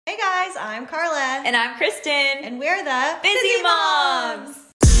Hey guys, I'm Carla. And I'm Kristen. And we're the Busy Moms.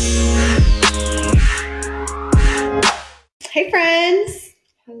 Hey friends.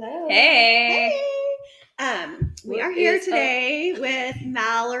 Hello. Hey. We are here today with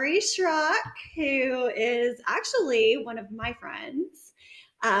Mallory Schrock, who is actually one of my friends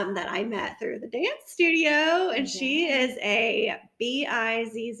that I met through the dance studio, and she is a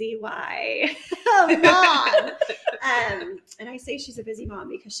BIZZY mom. And I say she's a busy mom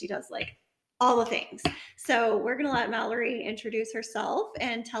because she does like all the things. So we're going to let Mallory introduce herself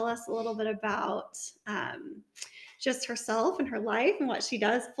and tell us a little bit about just herself and her life and what she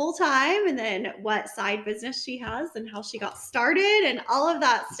does full time, and then what side business she has and how she got started and all of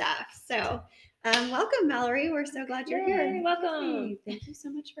that stuff. So welcome, Mallory. We're so glad you're here. Welcome. Hey, thank you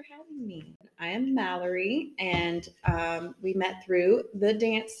so much for having me. I am Mallory, and we met through the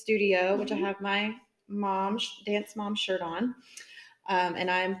dance studio, which I have my dance mom shirt on.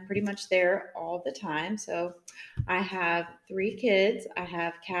 And I'm pretty much there all the time. So I have 3 kids. I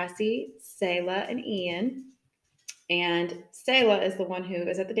have Cassie, Selah, and Ian. And Selah is the one who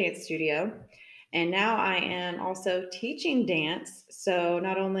is at the dance studio. And now I am also teaching dance. So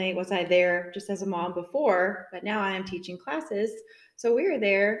not only was I there just as a mom before, but now I am teaching classes. So we are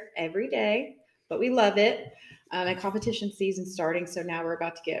there every day, but we love it. And competition season starting. So now we're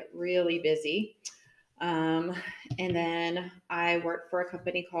about to get really busy. And then I work for a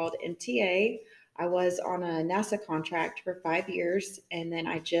company called MTA. I was on a NASA contract for 5 years, and then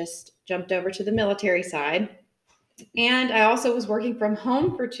I just jumped over to the military side. And I also was working from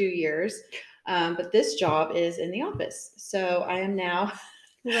home for 2 years, but this job is in the office. So I am now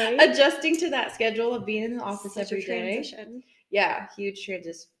adjusting to that schedule of being in the office every day. Yeah, huge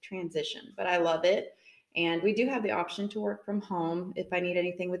transition, but I love it. And we do have the option to work from home if I need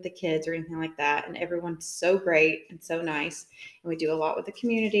anything with the kids or anything like that. And everyone's so great and so nice. And we do a lot with the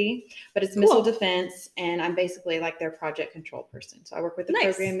community, but it's missile defense. And I'm basically like their project control person. So I work with the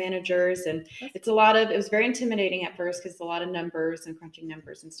program managers, and it was very intimidating at first because it's a lot of numbers and crunching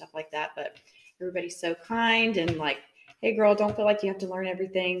numbers and stuff like that. But everybody's so kind and like, hey girl, don't feel like you have to learn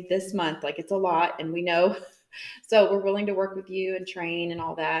everything this month. Like it's a lot, and we know. So we're willing to work with you and train and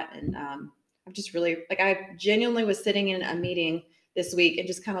all that. And I'm just really like, I genuinely was sitting in a meeting this week and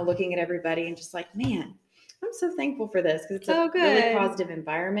just kind of looking at everybody and just like, man, I'm so thankful for this because it's a really positive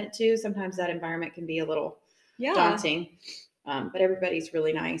environment too. Sometimes that environment can be a little daunting, but everybody's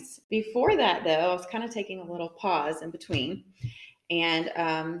really nice. Before that though, I was kind of taking a little pause in between, and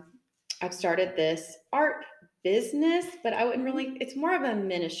I've started this art business, but I wouldn't really, it's more of a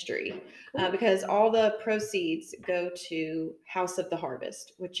ministry because all the proceeds go to House of the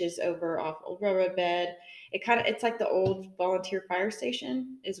Harvest, which is over off Old Railroad Bed. It's like the old volunteer fire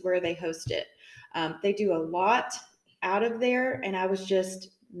station is where they host it. They do a lot out of there, and I was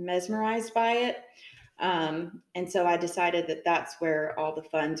just mesmerized by it. And so I decided that that's where all the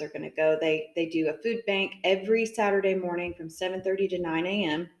funds are going to go. They do a food bank every Saturday morning from 7:30 to 9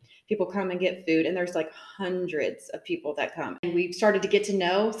 a.m. People come and get food, and there's like hundreds of people that come. And we've started to get to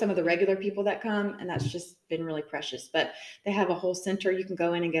know some of the regular people that come, and that's just been really precious. But they have a whole center. You can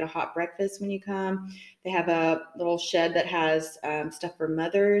go in and get a hot breakfast when you come. They have a little shed that has stuff for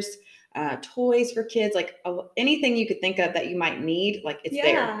mothers, toys for kids, like anything you could think of that you might need, like it's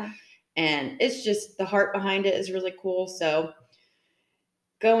there. And it's just, the heart behind it is really cool. So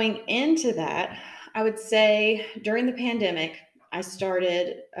going into that, I would say during the pandemic, I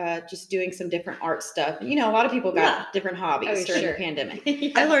started just doing some different art stuff. You know, a lot of people got different hobbies during the pandemic.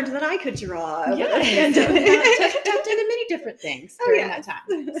 I learned that I could draw. Tapped into many different things during that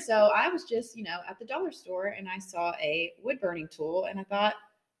time. So I was just, at the dollar store, and I saw a wood burning tool, and I thought,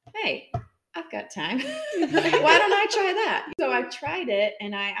 hey, I've got time. Why don't I try that? So I tried it,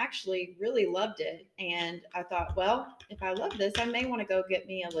 and I actually really loved it. And I thought, well, if I love this, I may want to go get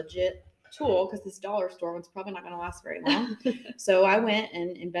me a legit tool, because this dollar store one's probably not going to last very long. So I went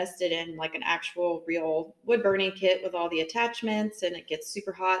and invested in like an actual real wood burning kit with all the attachments, and it gets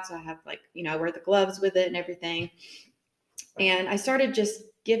super hot. So I have I wear the gloves with it and everything. And I started just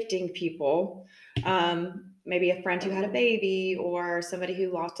gifting people, maybe a friend who had a baby or somebody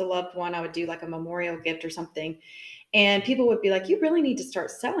who lost a loved one. I would do like a memorial gift or something. And people would be like, you really need to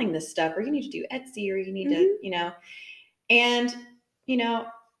start selling this stuff, or you need to do Etsy, or you need to, and,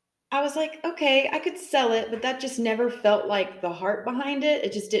 I was like, okay, I could sell it, but that just never felt like the heart behind it.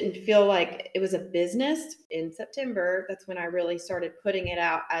 It just didn't feel like it was a business. In September, that's when I really started putting it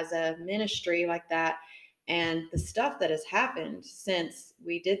out as a ministry like that. And the stuff that has happened since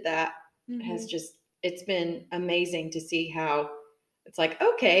we did that has just, it's been amazing to see how it's like,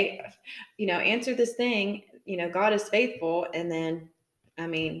 okay, answer this thing, God is faithful. And then I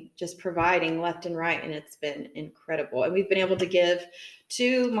mean, just providing left and right, and it's been incredible. And we've been able to give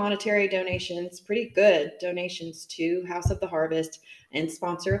 2 monetary donations, pretty good donations, to House of the Harvest and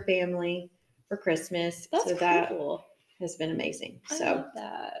sponsor a family for Christmas. That's so that cool. has been amazing. I So love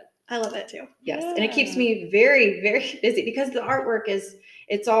that. I love it too. yes, and it keeps me very, very busy because the artwork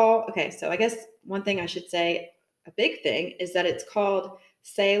it's all okay. So I guess one thing I should say, a big thing, is that it's called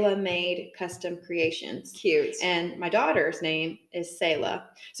Selah Made Custom Creations. Cute. And my daughter's name is Selah.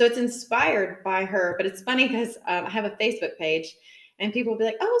 So it's inspired by her, but it's funny because I have a Facebook page and people will be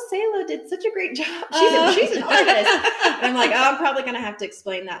like, oh, Selah did such a great job. She's an artist. And I'm like, oh, I'm probably going to have to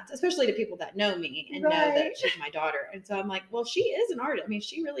explain that, especially to people that know me and know that she's my daughter. And so I'm like, well, she is an artist. I mean,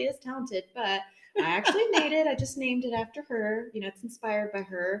 she really is talented, but I actually made it. I just named it after her. You know, it's inspired by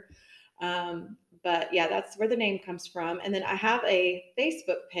her. But yeah, that's where the name comes from. And then I have a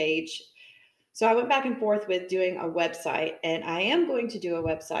Facebook page. So I went back and forth with doing a website, and I am going to do a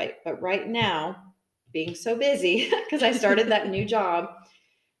website. But right now, being so busy because I started that new job.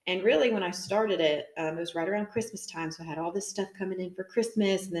 And really, when I started it, it was right around Christmas time. So I had all this stuff coming in for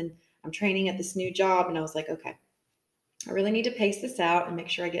Christmas, and then I'm training at this new job. And I was like, okay, I really need to pace this out and make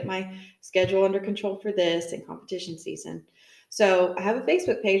sure I get my schedule under control for this and competition season. So I have a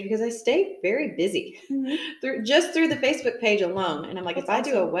Facebook page because I stay very busy through the Facebook page alone. And I'm like, That's if I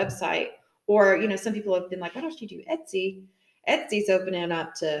do a website, or, you know, some people have been like, why don't you do Etsy? Etsy's opening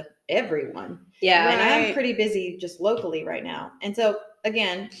up to everyone. Yeah. And I'm pretty busy just locally right now. And so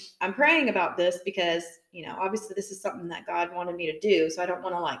again, I'm praying about this because, you know, obviously this is something that God wanted me to do. So I don't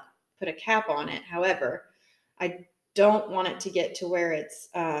want to like put a cap on it. However, I don't want it to get to where it's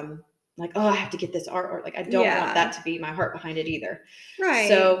like, oh, I have to get this art, or like, I don't want that to be my heart behind it either. Right.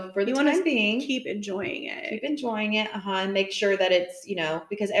 So for the time being, keep enjoying it. And make sure that it's, you know,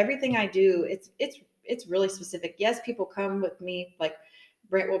 because everything I do, it's really specific. Yes, people come with me, like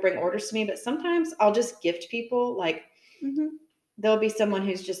will bring orders to me, but sometimes I'll just gift people. Like there'll be someone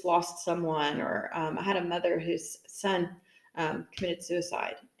who's just lost someone, or I had a mother whose son committed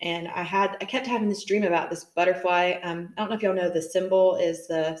suicide, and I kept having this dream about this butterfly. I don't know if y'all know the symbol is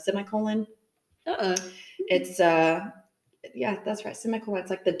the semicolon. It's yeah, that's right, semicolon. It's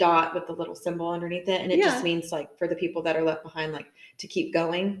like the dot with the little symbol underneath it, and it just means like for the people that are left behind, like to keep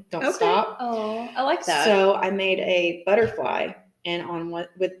going, don't stop. Oh, I like that. So I made a butterfly, and on what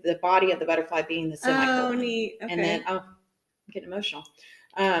with the body of the butterfly being the semicolon. Oh, neat. Okay. And then I'm getting emotional.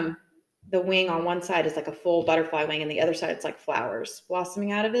 The wing on one side is like a full butterfly wing, and the other side it's like flowers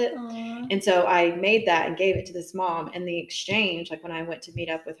blossoming out of it. Aww. And so I made that and gave it to this mom. And the exchange, like when I went to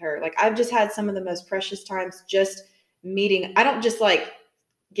meet up with her, like I've just had some of the most precious times just meeting. I don't just like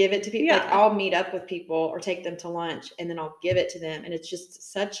give it to people. Like I'll meet up with people or take them to lunch, and then I'll give it to them. And it's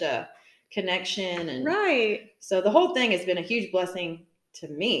just such a connection. And so the whole thing has been a huge blessing to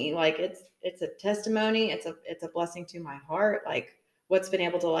me. Like it's a testimony. It's a blessing to my heart. Like what's been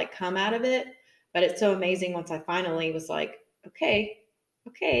able to like come out of it. But it's so amazing once I finally was like, okay,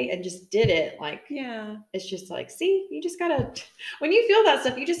 and just did it. Like, it's just like, see, you just gotta, when you feel that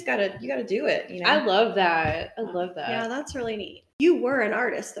stuff, you gotta do it. You know? I love that. Yeah, that's really neat. You were an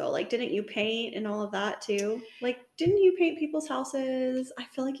artist though. Like, didn't you paint and all of that too? Like, didn't you paint people's houses? I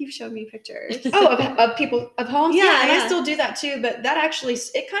feel like you've showed me pictures. Of people, of homes. Yeah, and I still do that too. But that actually,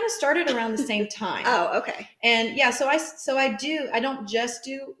 it kind of started around the same time. Oh, okay. And yeah, so I don't just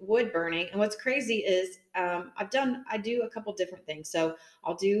do wood burning. And what's crazy is I do a couple different things. So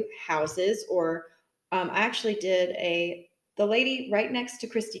I'll do houses, or I actually did the lady right next to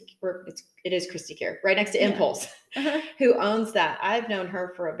Christy, or it is Christy Care, right next to Impulse, who owns that. I've known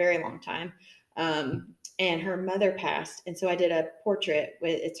her for a very long time. And her mother passed. And so I did a portrait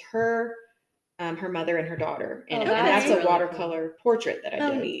it's her, her mother and her daughter. And that's a watercolor portrait that I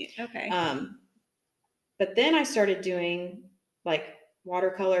did. Neat. Okay. But then I started doing like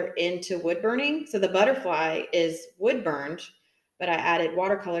watercolor into wood burning. So the butterfly is wood burned, but I added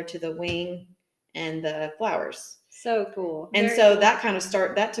watercolor to the wing and the flowers. So cool. And so that kind of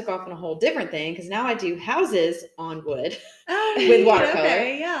that took off in a whole different thing, because now I do houses on wood with watercolor.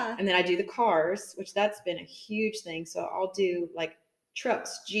 Okay, and then I do the cars, which that's been a huge thing. So I'll do like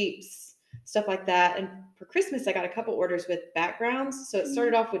trucks, Jeeps, stuff like that. And for Christmas, I got a couple orders with backgrounds. So it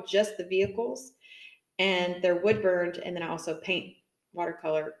started off with just the vehicles, and they're wood burned. And then I also paint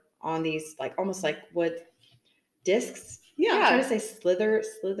watercolor on these like almost like wood discs. Yeah. I'm trying to say slither.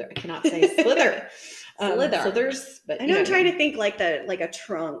 I cannot say slither. Slithers, but I know I'm trying to think like a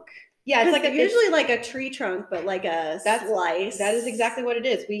trunk. Yeah, it's like usually like a tree trunk, but like a slice. That is exactly what it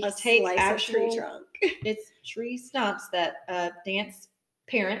is. We take actual tree trunk. It's tree stumps that Dance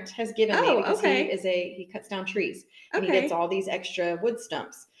parent has given me Oh, because okay. he cuts down trees and he Okay. gets all these extra wood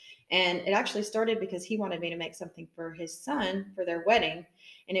stumps. And it actually started because he wanted me to make something for his son for their wedding.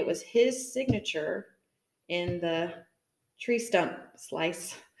 And it was his signature in the tree stump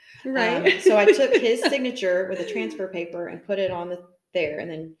slice. Right. So I took his signature with a transfer paper and put it on there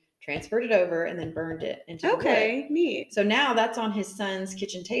and then transferred it over and then burned it into the wood. Okay, neat. So now that's on his son's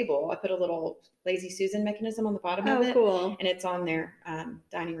kitchen table. I put a little Lazy Susan mechanism on the bottom of Oh, it. cool. And it's on their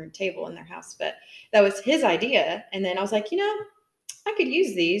dining room table in their house. But that was his idea. And then I was like, I could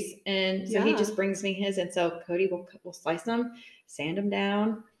use these. And so he Yeah. just brings me his. And so Cody will slice them, sand them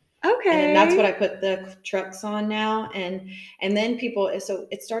down. Okay. And then that's what I put the trucks on now. And then so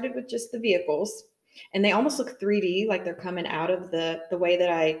it started with just the vehicles. And they almost look 3D, like they're coming out of the way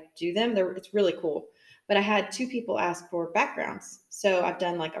that I do them. It's really cool. But I had 2 people ask for backgrounds. So I've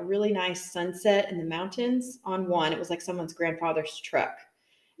done like a really nice sunset in the mountains on one. It was like someone's grandfather's truck.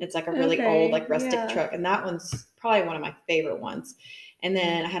 It's like a really old, like rustic truck. And that one's probably one of my favorite ones. And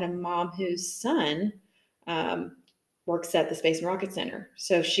then I had a mom whose son works at the Space and Rocket Center.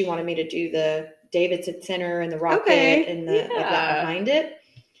 So she wanted me to do the Davidson Center and the rocket and the like that behind it.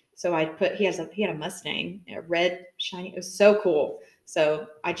 So I put he had a Mustang, a red shiny. It was so cool. So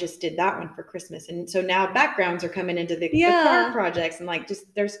I just did that one for Christmas. And so now backgrounds are coming into the car projects and like just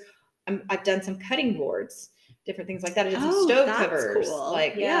I've done some cutting boards, different things like that. I did some stove covers. Cool.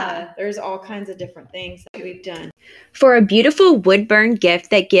 Like there's all kinds of different things that we've done. For a beautiful wood burn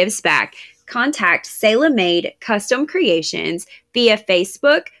gift that gives back, contact Selah Made Custom Creations via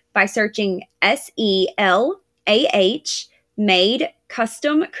Facebook by searching SELAH Made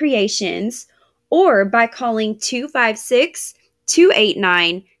Custom Creations or by calling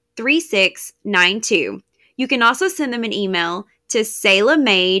 256-289-3692. You can also send them an email to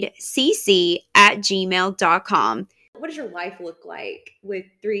selahmadecc@gmail.com. What does your life look like with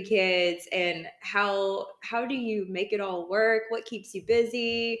 3 kids, and how do you make it all work? What keeps you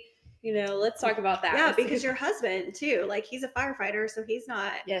busy? Let's talk about that. Yeah, because your husband too, like he's a firefighter, so he's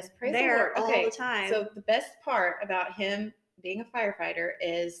not praise there the Lord. all the time. So the best part about him being a firefighter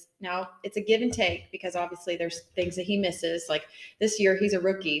is now it's a give and take because obviously there's things that he misses. Like this year, he's a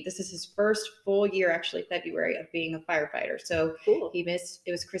rookie. This is his first full year, actually, February, of being a firefighter. So he missed,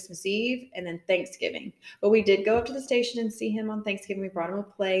 it was Christmas Eve and then Thanksgiving. But we did go up to the station and see him on Thanksgiving. We brought him a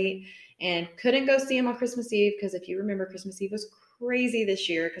plate and couldn't go see him on Christmas Eve because if you remember, Christmas Eve was crazy this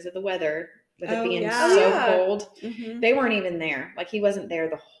year because of the weather. With it being so cold, they weren't even there. Like he wasn't there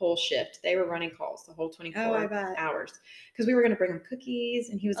the whole shift. They were running calls the whole 24 hours because we were going to bring him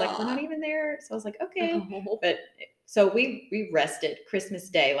cookies, and he was like, "We're not even there." So I was like, "Okay." But so we rested Christmas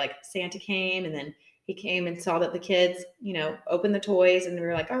Day. Like Santa came, and then he came and saw that the kids, opened the toys, and we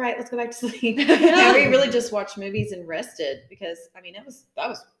were like, "All right, let's go back to sleep." And we really just watched movies and rested because that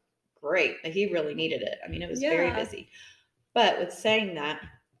was great. Like, he really needed it. I mean, it was very busy. But with saying that,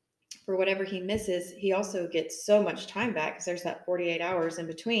 for whatever he misses, he also gets so much time back because there's that 48 hours in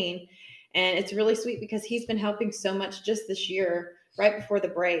between. And it's really sweet because he's been helping so much just this year, right before the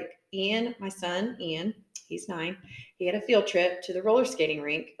break. My son, he's 9. He had a field trip to the roller skating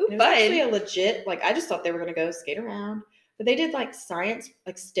rink. And it was actually a legit, I just thought they were going to go skate around. But they did science,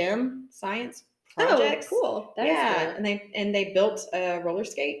 STEM science projects. Oh, cool. That is cool. And they built a roller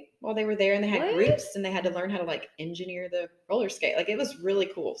skate while they were there, and they had groups, and they had to learn how to engineer the roller skate. It was really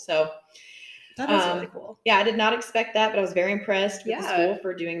cool. So that is really cool. Yeah, I did not expect that, but I was very impressed with the school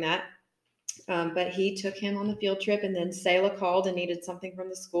for doing that. But he took him on the field trip, and then Selah called and needed something from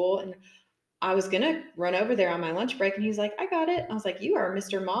the school, and I was gonna run over there on my lunch break, and he's like, "I got it." I was like, "You are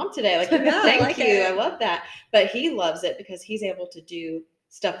Mr. Mom today." Thank you. I love that. But he loves it because he's able to do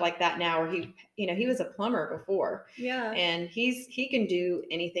stuff like that now, where he was a plumber before. Yeah. And he can do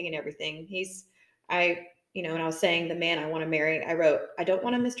anything and everything. And I was saying the man I want to marry, I wrote, "I don't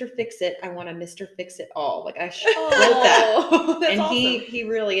want a Mr. Fix-It. I want a Mr. Fix-It-All." I wrote that. That's and awesome. He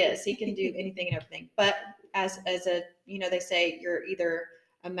really is. He can do anything and everything. But as a, they say you're either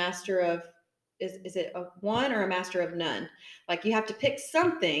a master of, is it a one or a master of none? You have to pick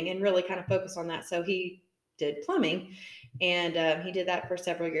something and really kind of focus on that. So he did plumbing, and he did that for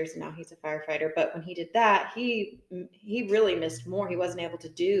several years, and now he's a firefighter. But when he did that, he really missed more. He wasn't able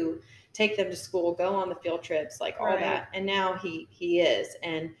to take them to school, go on the field trips, all that. And now he is.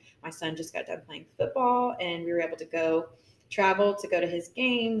 And my son just got done playing football, and we were able to travel to go to his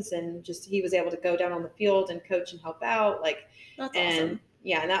games, and he was able to go down on the field and coach and help out. That's awesome.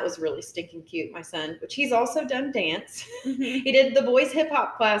 Yeah, and that was really stinking cute, my son, which he's also done dance. He did the boys hip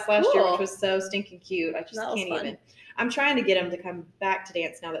hop class last year, which was so stinking cute. I just can't even. I'm trying to get him to come back to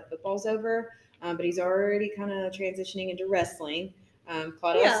dance now that football's over, but he's already kind of transitioning into wrestling.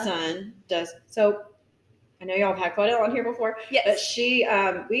 Claudel's Yeah. son does. So I know y'all have had Claudel on here before. Yes. But she,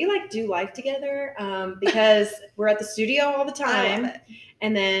 we like do life together because we're at the studio all the I love time. it.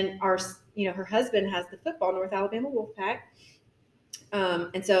 And then her husband has the football North Alabama Wolfpack.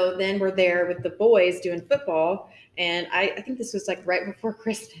 And so then we're there with the boys doing football. And I think this was like right before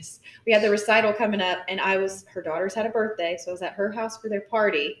Christmas. We had the recital coming up, and her daughters had a birthday. So I was at her house for their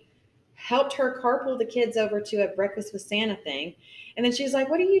party, helped her carpool the kids over to a breakfast with Santa thing. And then she was like,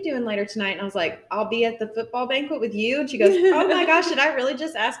 "What are you doing later tonight?" And I was like, "I'll be at the football banquet with you." And she goes, "Oh my gosh, did I really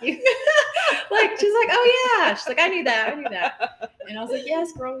just ask you?" She's like, "Oh yeah." She's like, I knew that. And I was like,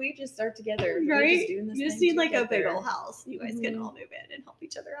 "Yes, girl, we just start together. We're Right? just doing this You just thing need like a big together." old house. You guys can all move in and help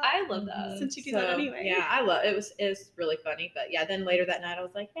each other out. I love that. Since you do that anyway. Yeah, I love it. It was really funny. But yeah, then later that night I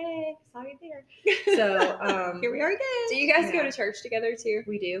was like, "Hey, saw you there." So Here we are again. Do you guys go Yeah. to church together too?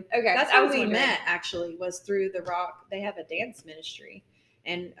 we do. Okay. That's I how was we wondering. met, actually, was through the Rock. They have a dance ministry.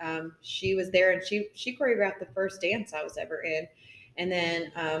 And she was there, and she choreographed the first dance I was ever in. And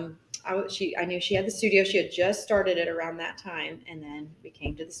then I knew she had the studio. She had just started it around that time. And then we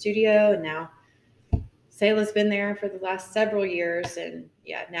came to the studio, and now Selah's been there for the last several years. And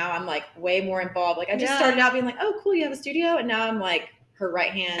yeah, now I'm like way more involved. Like I just started out being like, "Oh, cool, you have a studio." And now I'm like her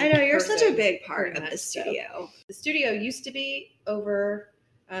right hand. I know you're such a person, big part pretty of the much. So, studio. the studio used to be over,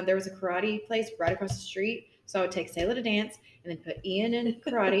 there was a karate place right across the street. So I would take Selah to dance and then put Ian in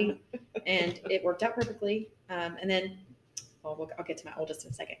karate, and it worked out perfectly. And then, I'll get to my oldest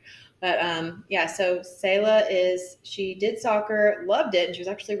in a second. But yeah, so Selah she did soccer, loved it, and she was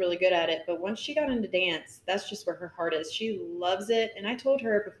actually really good at it. But once she got into dance, that's just where her heart is. She loves it. And I told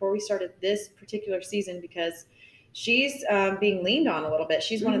her before we started this particular season, because she's being leaned on a little bit.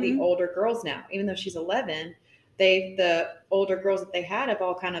 She's one of the older girls now, even though she's 11. The older girls that they had have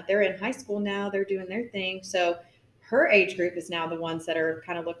all they're in high school now. They're doing their thing. So her age group is now the ones that are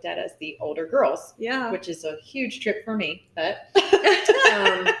kind of looked at as the older girls. Yeah. Which is a huge trip for me. But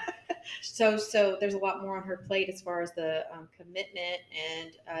so there's a lot more on her plate as far as the commitment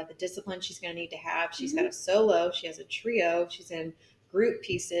and the discipline she's going to need to have. She's got a solo. She has a trio. She's in group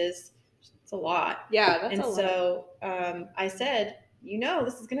pieces. It's a lot. Yeah, that's And a lot. so I said,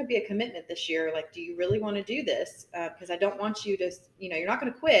 this is going to be a commitment this year. Like, do you really want to do this? Because I don't want you to, you're not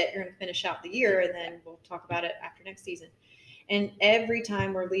going to quit. You're going to finish out the year, and then we'll talk about it after next season. And every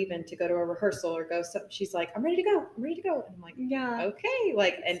time we're leaving to go to a rehearsal or she's like, "I'm ready to go. I'm ready to go." And I'm like, Yeah. "Okay."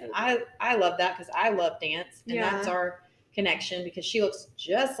 I love that because I love dance, and that's our connection, because she looks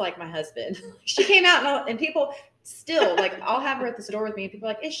just like my husband. She came out and people still I'll have her at the store with me, and people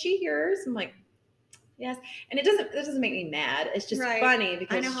are like, "Is she yours?" I'm like, "Yes." And it doesn't make me mad. It's just funny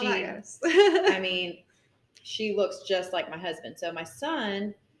because I know how that goes. I mean, she looks just like my husband. So my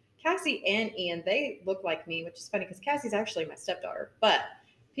son, Cassie and Ian, they look like me, which is funny because Cassie's actually my stepdaughter. But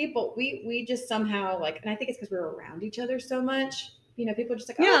people, we just somehow and I think it's because we're around each other so much. People are just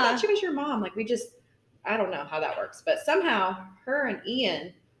like, "Oh, I thought she was your mom." I don't know how that works, but somehow her and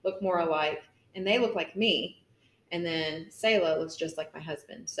Ian look more alike, and they look like me. And then Selah looks just like my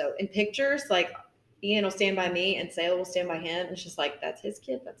husband. So in pictures, Ian will stand by me and Selah will stand by him. And it's just that's his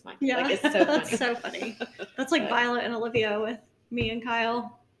kid. That's my kid. Yeah. It's so funny. That's so funny. That's like Violet and Olivia with me and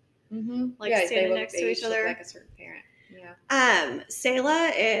Kyle. Mm-hmm. Standing next to each other. Like a certain parent. Yeah.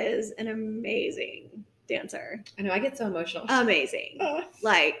 Selah is an amazing dancer. I know. I get so emotional. Amazing.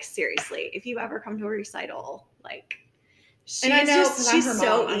 Seriously, if you ever come to a recital, she's and I know she's her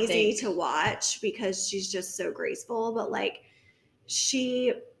so mom, easy to watch because she's just so graceful, but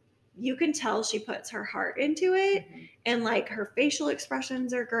you can tell she puts her heart into it, and her facial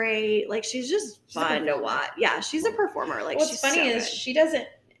expressions are great. She's just fun to watch. Yeah, she's a performer. What's funny is she doesn't,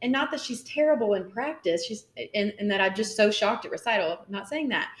 and not that she's terrible in practice. She's and that I'm just so shocked at recital. I'm not saying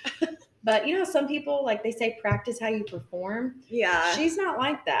that, but some people they say practice how you perform. Yeah, she's not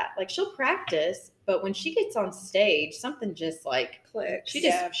like that. She'll practice, but when she gets on stage, something just clicks. She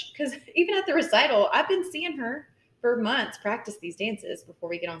just because even at the recital, I've been seeing her for months practice these dances before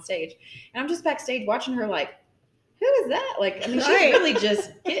we get on stage, and I'm just backstage watching her who is that? She's really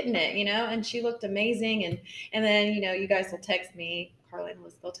just getting it, and she looked amazing. And then, you guys will text me, Carla and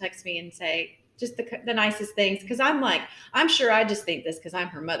Elizabeth, they'll text me and say just the nicest things. Cause I'm sure I just think this cause I'm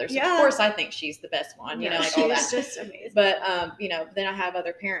her mother. So of course I think she's the best one, all that. She's just amazing. But, then I have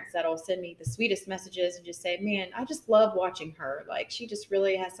other parents that'll send me the sweetest messages and just say, "Man, I just love watching her. She just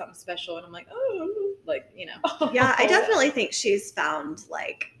really has something special." And I'm like, "Oh," Yeah, I definitely think she's found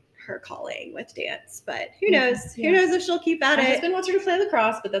her calling with dance, but who knows? Who knows if she'll keep at My it? husband wants her to play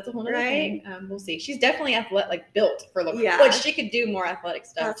lacrosse, but that's a whole other Right? thing. We'll see. She's definitely athletic, like built for lacrosse. Yeah. Like she could do more athletic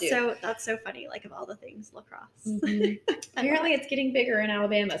stuff That's too. so funny. Like of all the things, lacrosse. Mhm. Apparently, it's getting bigger in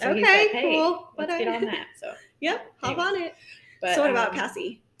Alabama. So he's Okay, like, "Hey, cool. let's get on that." So Yep, hop anyways. on it. But, So what about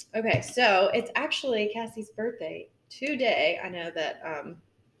Cassie? Okay, so it's actually Cassie's birthday today. I know that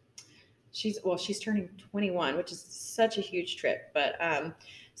she's turning 21, which is such a huge trip. But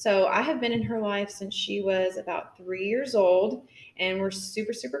so I have been in her life since she was about 3 years old, and we're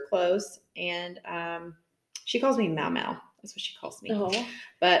super, super close. And she calls me Mau Mau. That's what she calls me. Oh.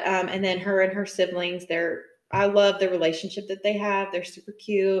 But and then her and her siblings, I love the relationship that they have. They're super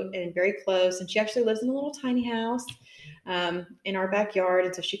cute and very close. And she actually lives in a little tiny house in our backyard.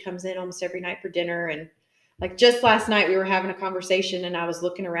 And so she comes in almost every night for dinner. And like just last night, we were having a conversation and I was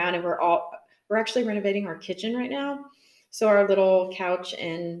looking around and we're actually renovating our kitchen right now. So our little couch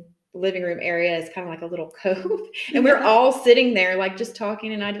and living room area is kind of like a little cove. And we're all sitting there like just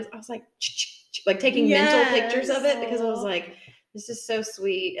talking. And I was like taking mental pictures of it because I was like, this is so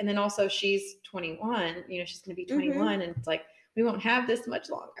sweet. And then also she's 21, she's going to be 21 and it's like, we won't have this much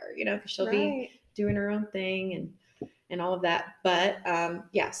longer, because she'll be doing her own thing and all of that. But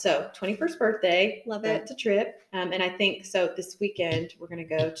so 21st birthday, love it. It's a trip. And I think so this weekend we're going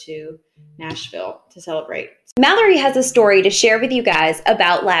to go to Nashville to celebrate. Mallory has a story to share with you guys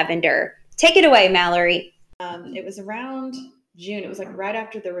about lavender. Take it away, Mallory. It was around June. It was like right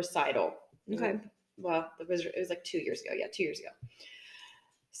after the recital. Okay. Well, it was like 2 years ago. Yeah, 2 years ago.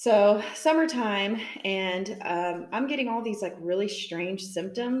 So summertime, and I'm getting all these like really strange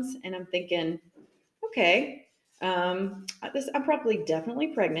symptoms, and I'm thinking, okay, I'm probably definitely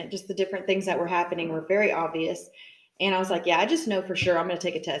pregnant. Just the different things that were happening were very obvious, and I was like, yeah, I just know for sure I'm going to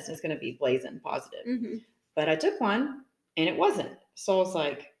take a test and it's going to be blazing positive. Mm-hmm. But I took one, and it wasn't. So I was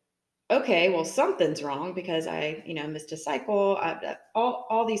like, okay, well, something's wrong because I, missed a cycle.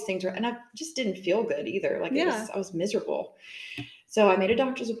 All these things and I just didn't feel good either. Like I was miserable. So I made a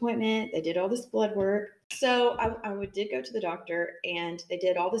doctor's appointment. They did all this blood work. So I did go to the doctor and they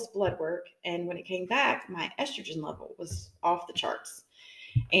did all this blood work. And when it came back, my estrogen level was off the charts.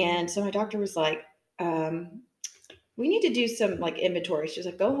 And so my doctor was like, we need to do some like inventory. She was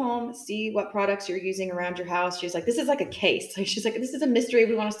like, go home, see what products you're using around your house. She was like, this is like a case. She's like, this is a mystery.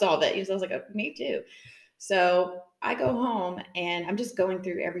 We want to solve it. So I was like, oh, me too. So I go home and I'm just going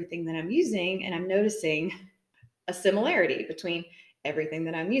through everything that I'm using and I'm noticing a similarity between everything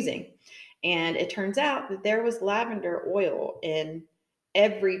that I'm using. And it turns out that there was lavender oil in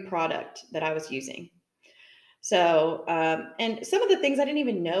every product that I was using. So, and some of the things I didn't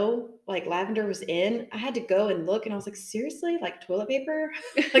even know like lavender was in, I had to go and look and I was like, seriously, like toilet paper?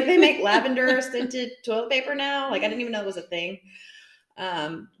 Like they make lavender scented toilet paper now? Like I didn't even know it was a thing.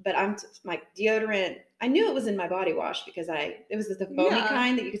 But my deodorant, I knew it was in my body wash because it was the foamy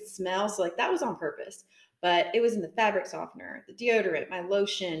kind that you could smell. So like that was on purpose, but it was in the fabric softener, the deodorant, my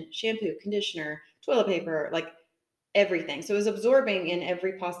lotion, shampoo, conditioner, toilet paper, like everything. So it was absorbing in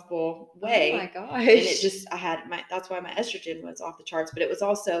every possible way. Oh my gosh. And it just, that's why my estrogen was off the charts, but it was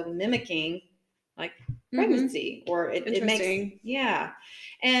also mimicking like pregnancy or it makes,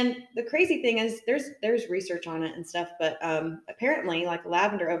 And the crazy thing is there's research on it and stuff, but apparently like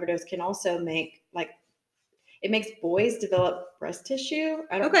lavender overdose can also make it makes boys develop breast tissue.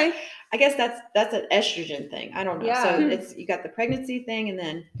 I guess that's an estrogen thing. I don't know. Yeah. So you got the pregnancy thing and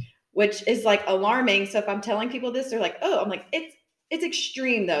then which is like alarming. So if I'm telling people this, they're like, oh, I'm like, it's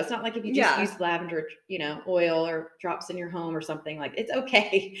extreme though. It's not like if you just use lavender, oil or drops in your home or something, like it's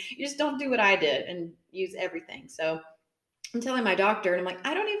okay. You just don't do what I did and use everything. So I'm telling my doctor and I'm like,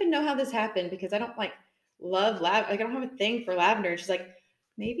 I don't even know how this happened because I don't like love lavender. Like I don't have a thing for lavender. And she's like,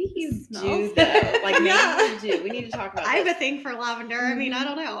 maybe you do though. Like maybe you do. We need to talk about I have a thing for lavender. I mean, I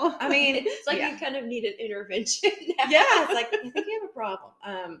don't know. I mean, it's like you kind of need an intervention now. Yeah, it's like I think you have a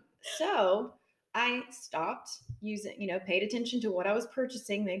problem. So I stopped using, paid attention to what I was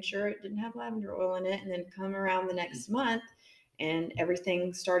purchasing, made sure it didn't have lavender oil in it, and then come around the next month and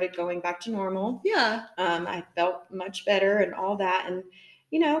everything started going back to normal. Yeah. I felt much better and all that. And,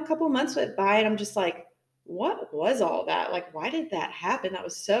 a couple of months went by and I'm just like, what was all that? Like, why did that happen? It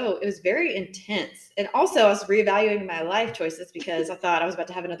was very intense. And also I was reevaluating my life choices because I thought I was about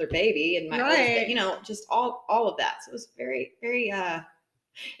to have another baby and just all of that. So it was very, very,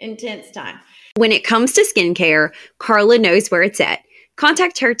 intense time. When it comes to skincare, Carla knows where it's at.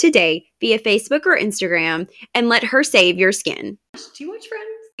 Contact her today via Facebook or Instagram and let her save your skin. Do you watch Friends?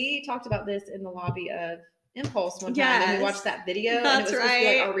 We talked about this in the lobby of Impulse one time, and we watched that video, and it was supposed to be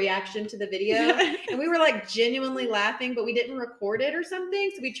like our reaction to the video, and we were like genuinely laughing, but we didn't record it or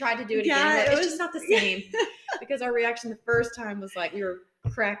something, so we tried to do it again. It's just not the same because our reaction the first time was like we were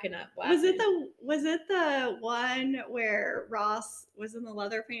cracking up laughing. Was it the one where Ross was in the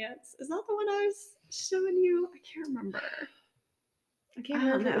leather pants? Is that the one I was showing you? I can't remember. I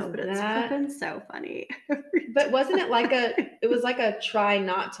don't know, but it's flipping so funny. But wasn't it like it was like a try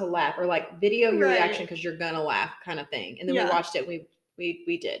not to laugh, or like video your reaction because you're gonna laugh kind of thing. And then we watched it. We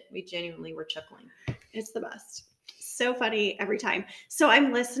genuinely were chuckling. It's the best. So funny every time. So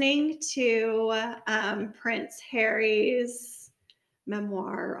I'm listening to Prince Harry's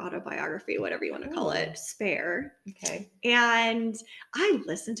memoir, autobiography, whatever you want to call it, Spare. Okay. And I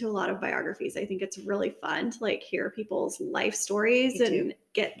listen to a lot of biographies. I think it's really fun to like hear people's life stories and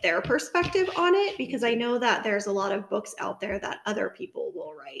get their perspective on it, because I know that there's a lot of books out there that other people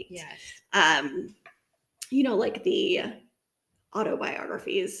will write. Yes. You know, like the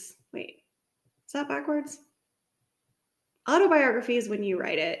autobiographies. Wait, is that backwards? Autobiography is when you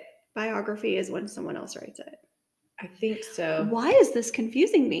write it. Biography is when someone else writes it. I think so. Why is this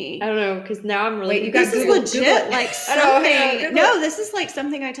confusing me? I don't know, because now I'm really. Wait, you guys this is legit like something. No, this is like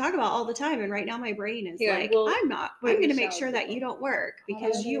something I talk about all the time, and right now my brain is I'm going to make sure that you don't work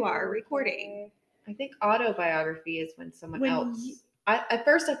because you are recording. I think autobiography is when someone else. At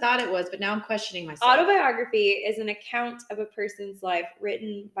first I thought it was, but now I'm questioning myself. Autobiography is an account of a person's life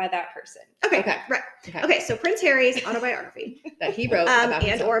written by that person. Okay. Right. Okay. So Prince Harry's autobiography that he wrote about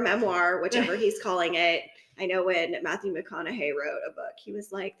and or memoir, whichever he's calling it. I know when Matthew McConaughey wrote a book, he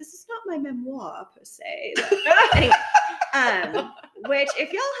was like, "This is not my memoir per se." Anyway, which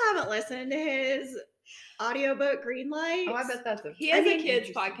if y'all haven't listened to his audiobook Greenlight, I bet that's he has a kids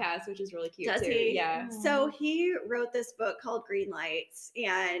podcast, which is really cute. Does too. he? Yeah. So he wrote this book called Greenlights,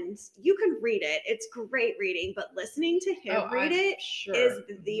 and you can read it. It's great reading, but listening to him read it is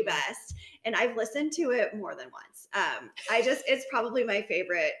the best. And I've listened to it more than once. It's probably my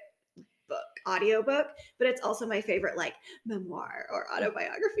favorite audiobook, but it's also my favorite like memoir or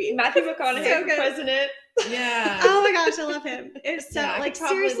autobiography. Matthew McConaughey for president. Yeah. Oh my gosh, I love him. It's so like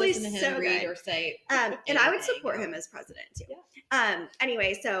seriously listen to him read or say and I would support him as president too. Yeah.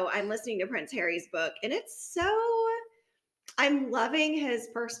 Anyway, so I'm listening to Prince Harry's book, and I'm loving his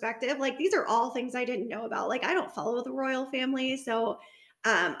perspective. Like, these are all things I didn't know about. Like, I don't follow the royal family, so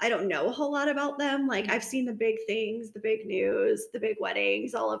I don't know a whole lot about them. Like, I've seen the big things, the big news, the big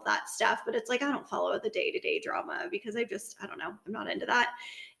weddings, all of that stuff. But it's like, I don't follow the day-to-day drama because I don't know. I'm not into that.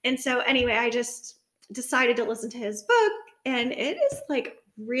 And so anyway, I just decided to listen to his book, and it is like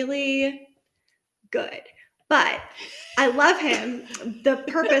really good. But I love him. The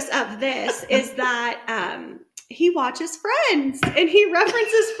purpose of this is that he watches Friends, and he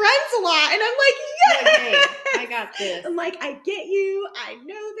references Friends a lot. And I'm like, yes! Hey, I got this. I'm like, I get you. I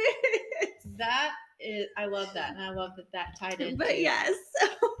know this. That is, I love that. And I love that tied in. But yes.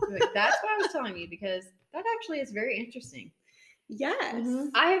 That's what I was telling you, because that actually is very interesting. Yes. Mm-hmm.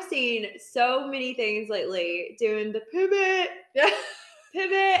 I have seen so many things lately doing the pivot.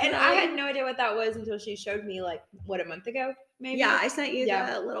 And I had no idea what that was until she showed me like a month ago, maybe. Yeah, I sent you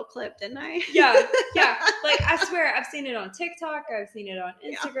the little clip, didn't I? Yeah. Like, I swear, I've seen it on TikTok. I've seen it on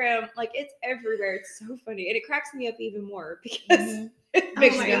Instagram. Like, it's everywhere. It's so funny. And it cracks me up even more because it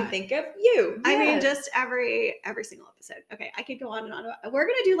makes me think of you. I mean, just every single episode. Okay, I could go on and on. We're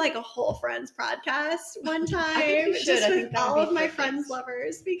going to do like a whole Friends podcast one time. Just with all of my Friends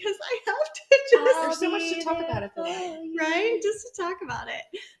lovers, because I have to there's so much to talk about it, right? Just to talk about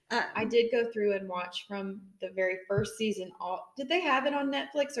it. I did go through and watch from the very first season. Did they have it on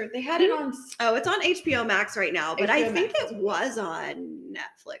Netflix, or they had it on? Oh, it's on HBO Max right now, but I think it was on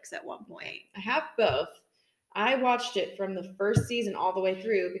Netflix at one point. I have both. I watched it from the first season all the way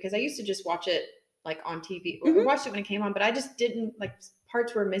through because I used to just watch it like on TV. I watched it when it came on, but I just didn't like,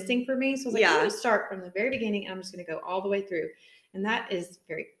 parts were missing for me. So I was like, I'm going to start from the very beginning, and I'm just going to go all the way through. And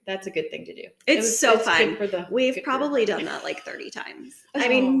that's a good thing to do. It's so fun. We've probably done that like 30 times. I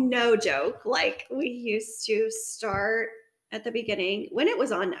mean, no joke. Like, we used to start at the beginning when it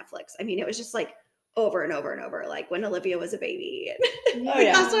was on Netflix. I mean, it was just like over and over and over, like when Olivia was a baby. And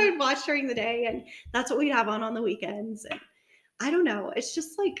that's what I'd watch during the day, and that's what we'd have on the weekends. And I don't know. It's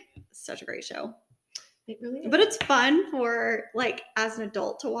just like such a great show. It really is. But it's fun for like as an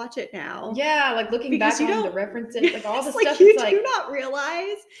adult to watch it now. Yeah, like looking back on the references, like all the like stuff. You do not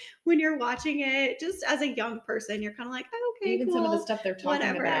realize when you're watching it. Just as a young person, you're kind of like, oh, okay, even some of the stuff they're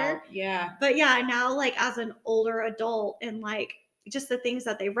talking about. Yeah, but yeah, now like as an older adult, and like just the things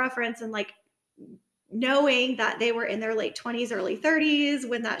that they reference, and like knowing that they were in their late 20s, early 30s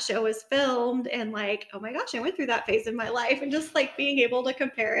when that show was filmed, and like, oh my gosh, I went through that phase in my life, and just like being able to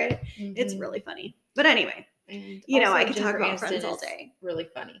compare it, it's really funny. But anyway, and you know, also I could talk Jennifer about Aniston Friends all is day. Really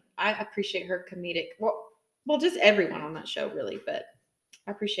funny. I appreciate her comedic. Well, just everyone on that show, really. But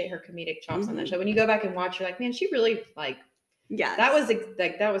I appreciate her comedic chops on that show. When you go back and watch, you're like, man, she really like. Yeah, that was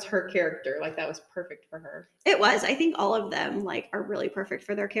her character. Like that was perfect for her. It was. I think all of them like are really perfect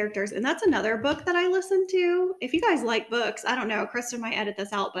for their characters. And that's another book that I listened to. If you guys like books, I don't know, Kristen might edit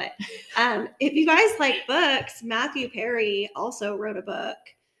this out, but if you guys like books, Matthew Perry also wrote a book,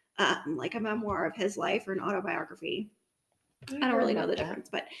 like a memoir of his life or an autobiography. I don't really know the difference,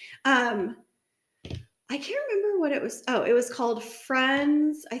 but I can't remember what it was. Oh, it was called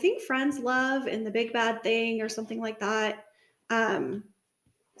Friends. I think Friends, Love, and the Big Bad Thing or something like that.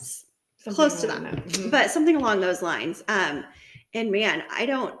 Close to that, but something along those lines. And man, I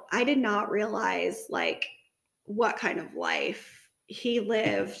did not realize like what kind of life he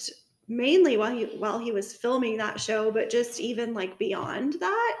lived, mainly while he was filming that show, but just even like beyond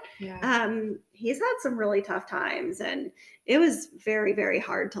that. He's had some really tough times, and it was very, very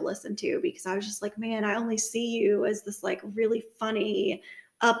hard to listen to because I was just like, man, I only see you as this like really funny,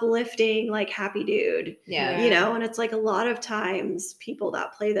 uplifting, like happy dude. You know, and it's like a lot of times people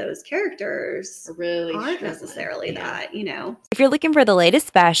that play those characters really aren't necessarily that, you know. If you're looking for the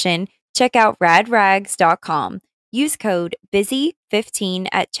latest fashion, check out radrags.com. Use code BUSY15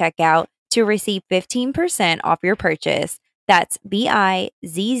 at checkout to receive 15% off your purchase. That's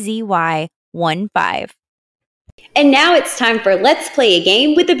BIZZY15. And now it's time for Let's Play a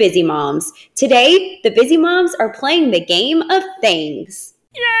Game with the Busy Moms. Today, the Busy Moms are playing the game of things.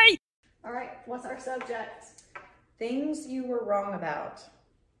 Yay! All right, what's our subject? Things you were wrong about.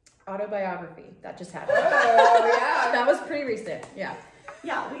 Autobiography. That just happened. Oh, yeah. That was pretty recent. Yeah.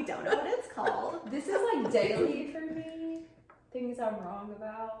 Yeah, we don't know what it's called. This is like daily for me. Things I'm wrong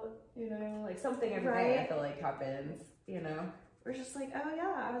about, you know, like something every day I feel like happens, you know. We're just like, oh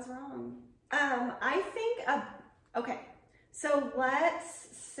yeah, I was wrong. I think, okay, so let's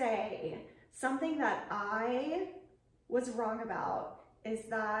say something that I was wrong about is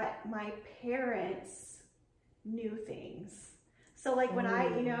that my parents knew things. So like when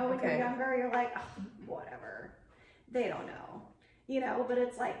when you're younger, you're like, oh, whatever, they don't know, you know, but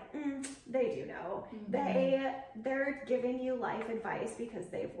it's like, they do know. They're giving you life advice because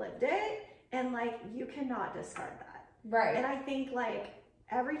they've lived it, and like, you cannot discard that. Right. And I think like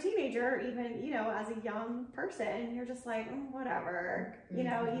every teenager, even, you know, as a young person, you're just like, whatever, you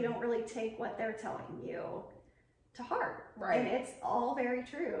know, you don't really take what they're telling you to heart. Right. And it's all very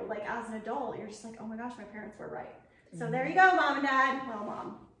true. Like as an adult, you're just like, oh my gosh, my parents were right. So there you go, mom and dad. Well,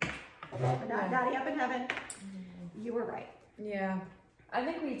 mom, daddy up in heaven, you were right. Yeah. I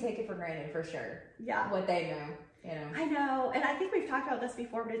think we take it for granted for sure. Yeah. What they know, you know. I know. And I think we've talked about this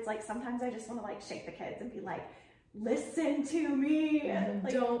before, but it's like, sometimes I just want to like shake the kids and be like, listen to me.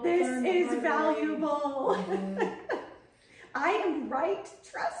 Like, this is valuable. I am right.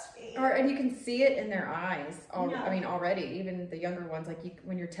 Trust me. And you can see it in their eyes. I mean, already, even the younger ones, like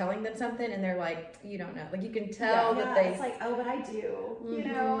when you're telling them something and they're like, you don't know. Like you can tell that they. It's like, oh, but I do. You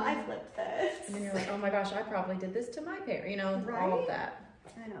know, I've lived this. And then you're like, oh my gosh, I probably did this to my parent. You know, all of that.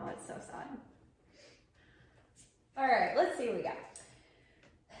 I know, it's so sad. All right, let's see what we got.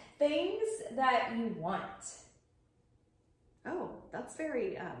 Things that you want. Oh, that's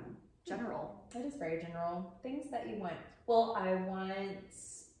very general. That is very general. Things that you want. Well, I want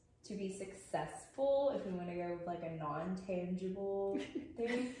to be successful, if we want to go with like a non-tangible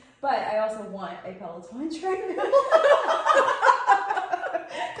thing. But I also want a Peloton treadmill.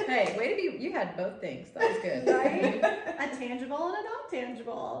 Hey, way to be, you had both things. That was good. Right? A tangible and a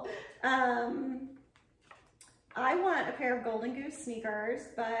non-tangible. I want a pair of Golden Goose sneakers,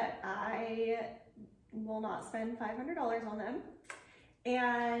 but I will not spend $500 on them.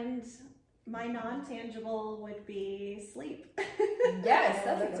 And my non-tangible would be sleep. Yes,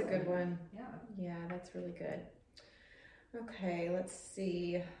 that's a good one. Yeah. Yeah, that's really good. Okay, let's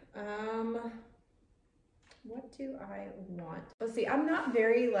see. What do I want? Let's see. I'm not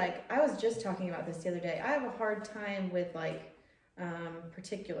very like, I was just talking about this the other day. I have a hard time with like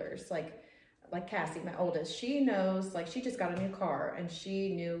particulars. Like Cassie, my oldest, she knows, like, she just got a new car and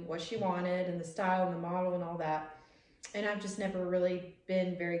she knew what she wanted and the style and the model and all that. And I've just never really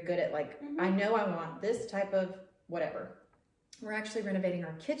been very good at like, I know I want this type of whatever. We're actually renovating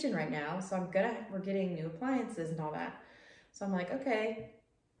our kitchen right now. So we're getting new appliances and all that. So I'm like, okay,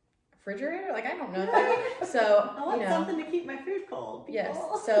 refrigerator? Like, I don't know. So, I want something to keep my food cold. People. Yes.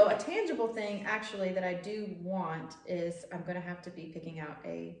 So a tangible thing actually that I do want is I'm going to have to be picking out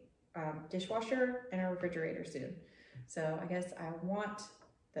a dishwasher and a refrigerator soon. So I guess I want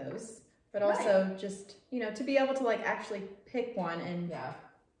those, but also just, to be able to like actually pick one and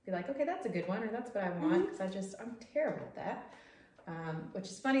be like, okay, that's a good one, or that's what I want. Because I'm terrible at that. Which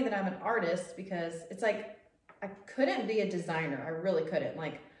is funny that I'm an artist, because it's like, I couldn't be a designer. I really couldn't.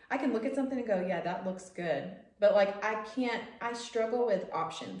 Like, I can look at something and go, yeah, that looks good. But like, I struggle with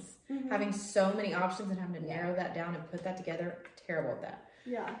options. Having so many options and having to narrow that down and put that together, terrible at that.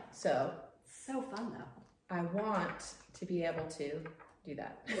 Yeah. So fun though. I want to be able to do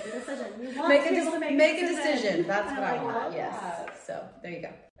that. Make a decision. You want Make to be able to make a decision. That's what I like want. that. Yes. So there you go.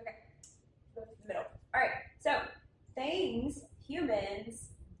 Okay. Go to the middle. All right. So things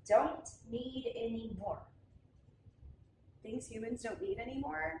humans don't need anymore. Things humans don't need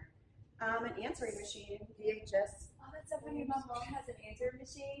anymore. An answering machine. VHS. Oh, that's so funny. My mom has an answering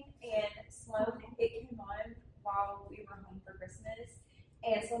machine, and Sloan, it came on while we were home for Christmas,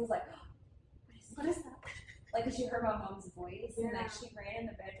 and Sloan was like, what is that? Like, she heard my mom's voice, and like she ran in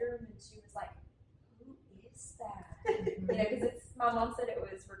the bedroom, and she was like, who is that? Because my mom said it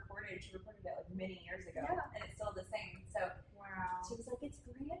was recorded. She recorded it like many years ago, and it's still the same. So she was like, it's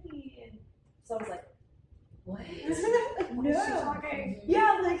Granny, and so I was like, what? No. Is she talking?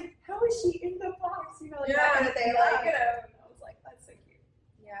 Yeah, like, how is she in the box? Like that kind of thing. I was like, that's so cute.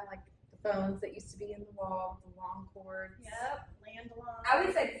 Yeah, like the phones that used to be in the wall, the long cords. Yep, landline. I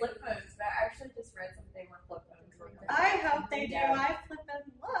would say flip phones, but I actually just read something where flip phones were. I hope they do. I flip and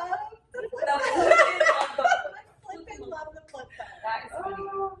love the flip I phone. I flip and love the flip phone. That is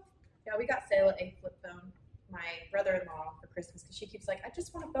funny. Yeah, we got Selah a flip phone, my brother-in-law, for Christmas, because she keeps like, I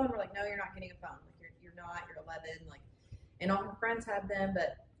just want a phone. We're like, no, you're not getting a phone. Like, you're not. You're 11. Like, and all her friends had them,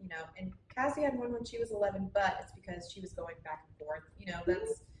 but and Cassie had one when she was 11, but it's because she was going back and forth.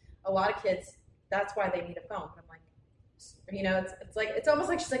 That's a lot of kids. That's why they need a phone. But I'm like, it's like, it's almost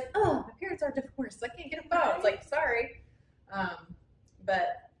like she's like, oh, my parents are divorced, I can't get a phone. It's like, sorry.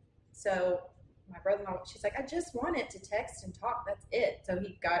 But so my brother-in-law, she's like, I just want it to text and talk. That's it. So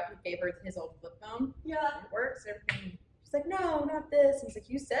he gave her his old flip phone. Yeah. It works. Everything. She's like, no, not this. And he's like,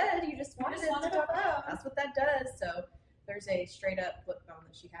 you said you just wanted it to talk. That's what that does. So there's a straight up flip phone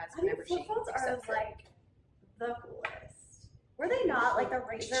that she has whenever flip she phones are accepts it. like the coolest. Were they not like the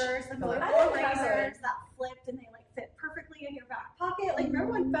razors, the I mobile didn't have razors that flipped and they like fit perfectly in your back pocket? Like,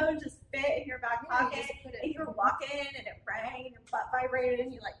 remember when phones just fit in your back pocket and you were walking and it rang and your butt vibrated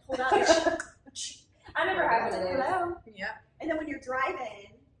and you like pulled out your I never had one of those. Hello. Yeah. And then when you're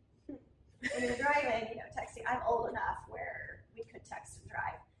driving, texting, I'm old enough where we could text and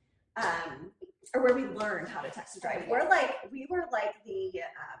drive. Or where we learned how to text and drive. We were like the guinea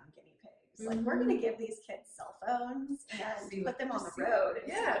pigs. Like, we're gonna give these kids cell phones and put them on the road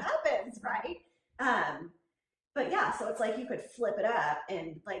and see what happens, right? But yeah, so it's like you could flip it up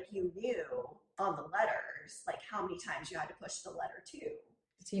and like you knew on the letters like how many times you had to push the letter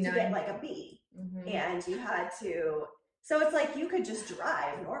to get like a B. And you had to, so it's like you could just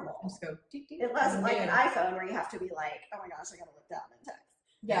drive normal. Just go. It wasn't like an iPhone where you have to be like, oh my gosh, I gotta look down and text.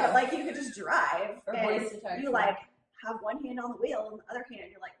 Yeah. But like you could just drive Or and voice to text. you like have one hand on the wheel and the other hand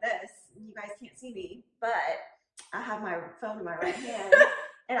you're like this. You guys can't see me, but I have my phone in my right hand.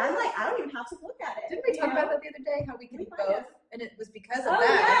 And I'm like, I don't even have to look at it. Didn't we talk about that the other day? How we can We do might both, have. and it was because of Oh,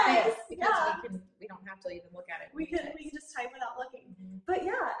 that. I yes, think because we don't have to even look at it. We can just type without looking. But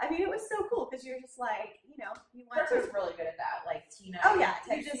yeah, I mean, it was so cool because you're just like, you want Chris was really good at that. Like Tina. Oh yeah,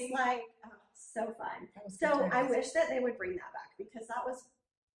 you texting. just like, so fun. That was So good I times. wish that they would bring that back because that was,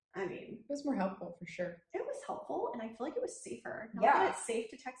 I mean, It was more helpful for sure. it was helpful and I feel like it was safer. Not Yeah. that it's safe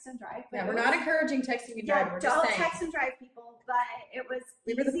to text and drive. But Yeah, it we're was- not encouraging texting and driving. Yeah, We're just don't saying text and drive, people. But it was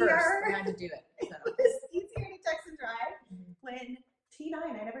we were the easier. first. We had to do it. So. It was easier to text and drive when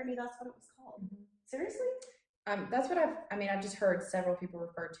T9. I never knew that's what it was called. Seriously? That's what I've just heard several people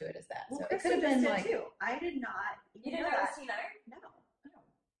refer to it as that. Well, So it Chris could have just been did like, too. I did not. You didn't know it was Tina? No.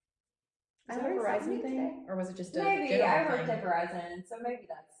 is that a Verizon thing? Or was it just a Maybe. general I worked thing? at Verizon, so maybe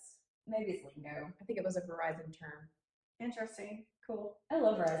it's lingo. I think it was a Verizon term. Interesting. Cool. I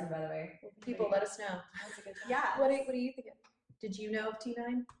love Verizon, by the way. People let us know. That's a good time. Yeah. What do you think? Did you know of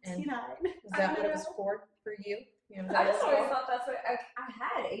T9? And T9. was that what it was for you? Was I that just what it always was thought that's what I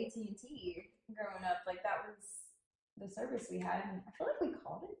had AT&T growing up. Like that was the service we had. And I feel like we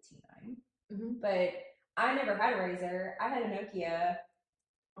called it T9, but I never had a Razor. I had a Nokia,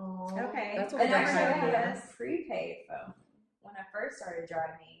 Oh, Okay. That's what and we I got actually right had here. a prepaid phone when I first started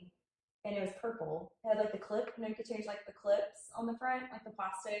driving, and it was purple. It had like the clip. You could change like the clips on the front, like the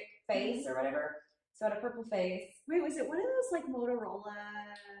plastic face or whatever. So it had a purple face. Wait, was it one of those like Motorola?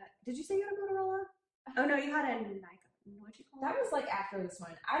 Did you say you had a Motorola? Oh no, you had a Nikon. What'd you call That it? was like after this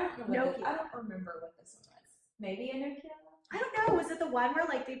one. I don't know. Nokia. I don't remember what this one was. Maybe a Nokia. I don't know. Was it the one where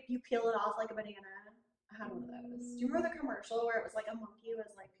like you peel it off like a banana? I had one of those. Do you remember the commercial where it was like a monkey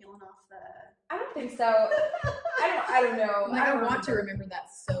was like peeling off the? I don't think so. I don't know. Like, I want to remember. remember that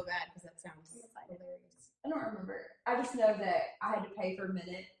so bad because that sounds hilarious. I don't remember. I just know that I had to pay for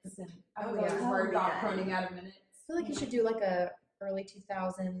minutes, and I was always yeah. worried about yeah. running out of minutes. I feel like you should do like a early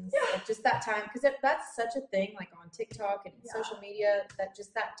 2000s, like just that time, because that's such a thing, like on TikTok and social media, that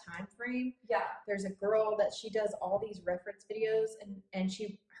just that time frame. Yeah. There's a girl that she does all these reference videos, and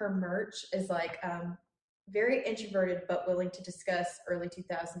her merch is like very introverted but willing to discuss early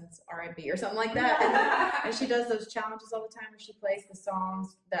 2000s R&B or something like that. And she does those challenges all the time where she plays the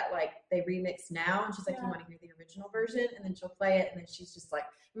songs that like they remix now, and she's like, you want to hear the original version? And then she'll play it, and then she's just like,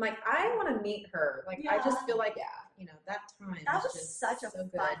 I'm like, I want to meet her. Like, I just feel like, you know, that time. That was just such a so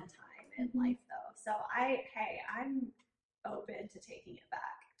good. fun time in life, though. So I'm open to taking it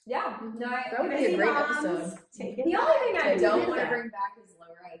back. Yeah. No, That would be a Busy great moms, episode. take it the back. only thing I Take don't it want to back. bring back is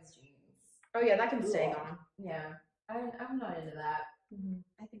low-rise jeans. Oh yeah, that can stay on. Yeah. I'm not into that.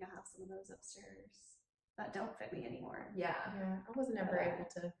 I think I have some of those upstairs that don't fit me anymore. Yeah. Yeah, I wasn't ever able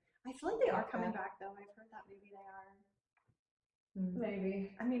to. I feel like they are coming back, though. I've heard that maybe they are.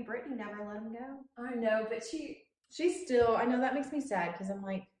 Maybe. I mean, Brittany never let them go. I know, but She's still. I know that makes me sad because I'm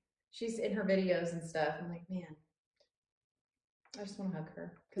like, she's in her videos and stuff. I'm like, man, I just want to hug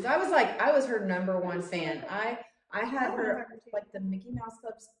her because I was her number one fan. I had her like the Mickey Mouse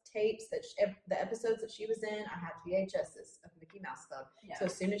Club's tapes the episodes that she was in. I had VHSs of Mickey Mouse Club. Yeah. So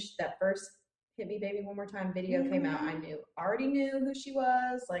as soon as that first "Hit Me Baby One More Time" video came out, I already knew who she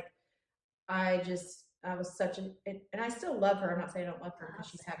was. Like, I was such and I still love her. I'm not saying I don't love her because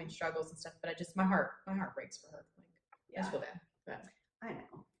she's having struggles and stuff, but my heart breaks for her. Like, I feel bad. But I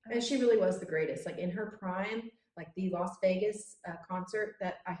know. and she really was the greatest. Like in her prime, like the Las Vegas concert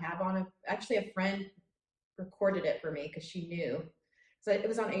that I have on actually a friend recorded it for me because she knew. So it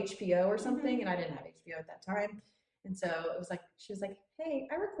was on HBO or something, and I didn't have HBO at that time. And so it was like, she was like, hey,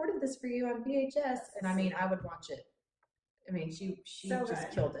 I recorded this for you on VHS. And I mean, I would watch it. I mean, she So just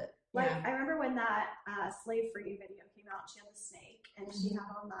good. killed it. Like, Yeah. I remember when that Slave for You video came out, she had the snake and she had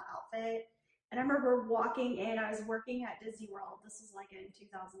on that outfit. And I remember walking in, I was working at Disney World. This was like in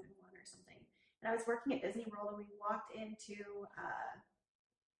 2001 or something. And I was working at Disney World, and we walked into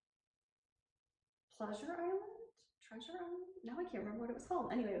Treasure Island? No, I can't remember what it was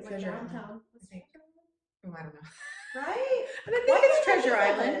called. Anyway, it was Treasure like Island, downtown. I think. Oh, I don't know. Right? I think it's Treasure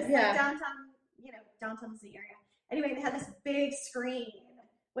Island. Yeah. Like downtown Disney area. Anyway, they had this big screen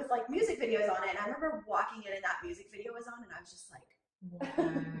with like music videos on it. And I remember walking in and that music video was on, and I was just like, wow.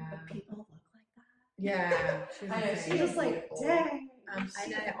 people look like that. Yeah. I know, She was like, dang. And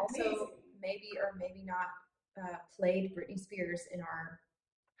I also amazing. maybe or maybe not played Britney Spears in our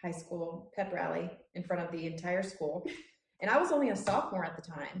high school pep rally in front of the entire school. And I was only a sophomore at the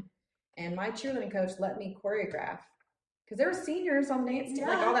time. And my cheerleading coach let me choreograph because there were seniors on dance team,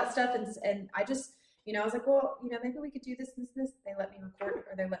 like all that stuff. And I just, I was like, well, maybe we could do this. They let me record,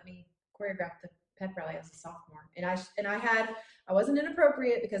 or they let me choreograph the pep rally as a sophomore. And I wasn't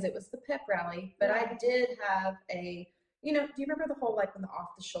inappropriate because it was the pep rally, but I did have do you remember the whole, like when the off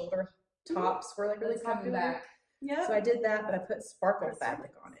the shoulder tops were like really That's coming popular? back. Yeah. So I did that, but I put sparkle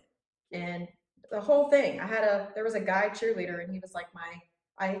fabric on it. And the whole thing, there was a guy cheerleader, and he was like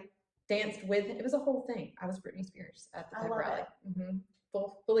I danced with, it was a whole thing. I was Britney Spears at the I pep love rally. it.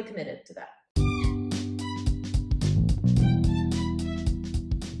 Fully committed to that.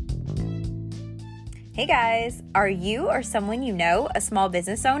 Hey guys, are you or someone you know a small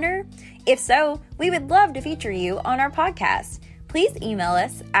business owner? If so, we would love to feature you on our podcast. Please email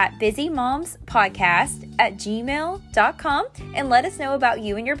us at busymomspodcast@gmail.com and let us know about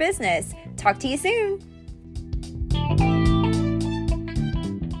you and your business. Talk to you soon.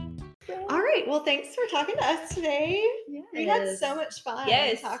 All right. Well, thanks for talking to us today. We had Yes. so much fun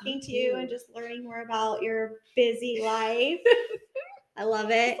Yes, talking to me you too. and just learning more about your busy life. I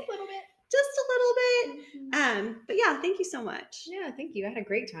love it. Just a little bit. Just a little bit. But yeah, thank you so much. Yeah, thank you. I had a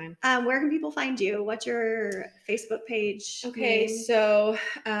great time. Where can people find you? What's your Facebook page? Okay, name? so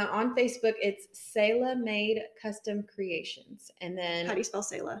on Facebook, it's Selah Made Custom Creations. And then How do you spell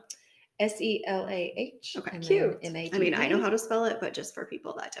Selah? Selah. Okay, and cute. then I mean, I know how to spell it, but just for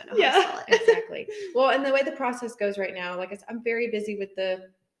people that don't know how Yeah, to spell it. exactly. Well, and the way the process goes right now, like I said, I'm very busy with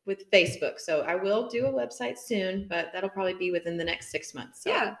Facebook, so I will do a website soon, but that'll probably be within the next 6 months. So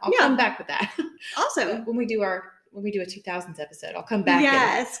Yeah, I'll yeah. come back with that. Awesome. when we do a 2000s episode, I'll come back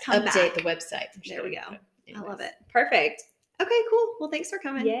Yes, come and update back. the website. There we go. I love it. Perfect. Okay, cool. Well, thanks for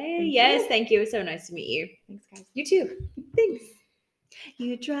coming. Yay. Yes. Thank you. It was so nice to meet you. Thanks, guys. You too. Thanks.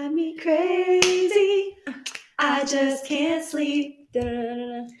 You drive me crazy. I just can't sleep.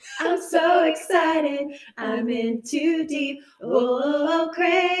 Da-da-da-da. I'm so excited. I'm in too deep. Whoa,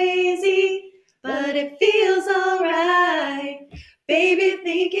 crazy. But it feels alright. Baby,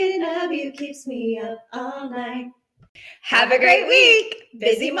 thinking of you keeps me up all night. Have a great week.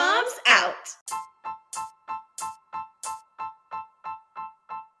 Busy Moms out.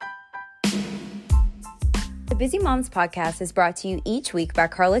 The Busy Moms podcast is brought to you each week by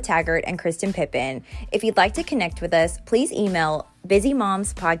Carla Taggart and Kristen Pippin. If you'd like to connect with us, please email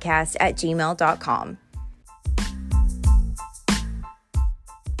busymomspodcast@gmail.com.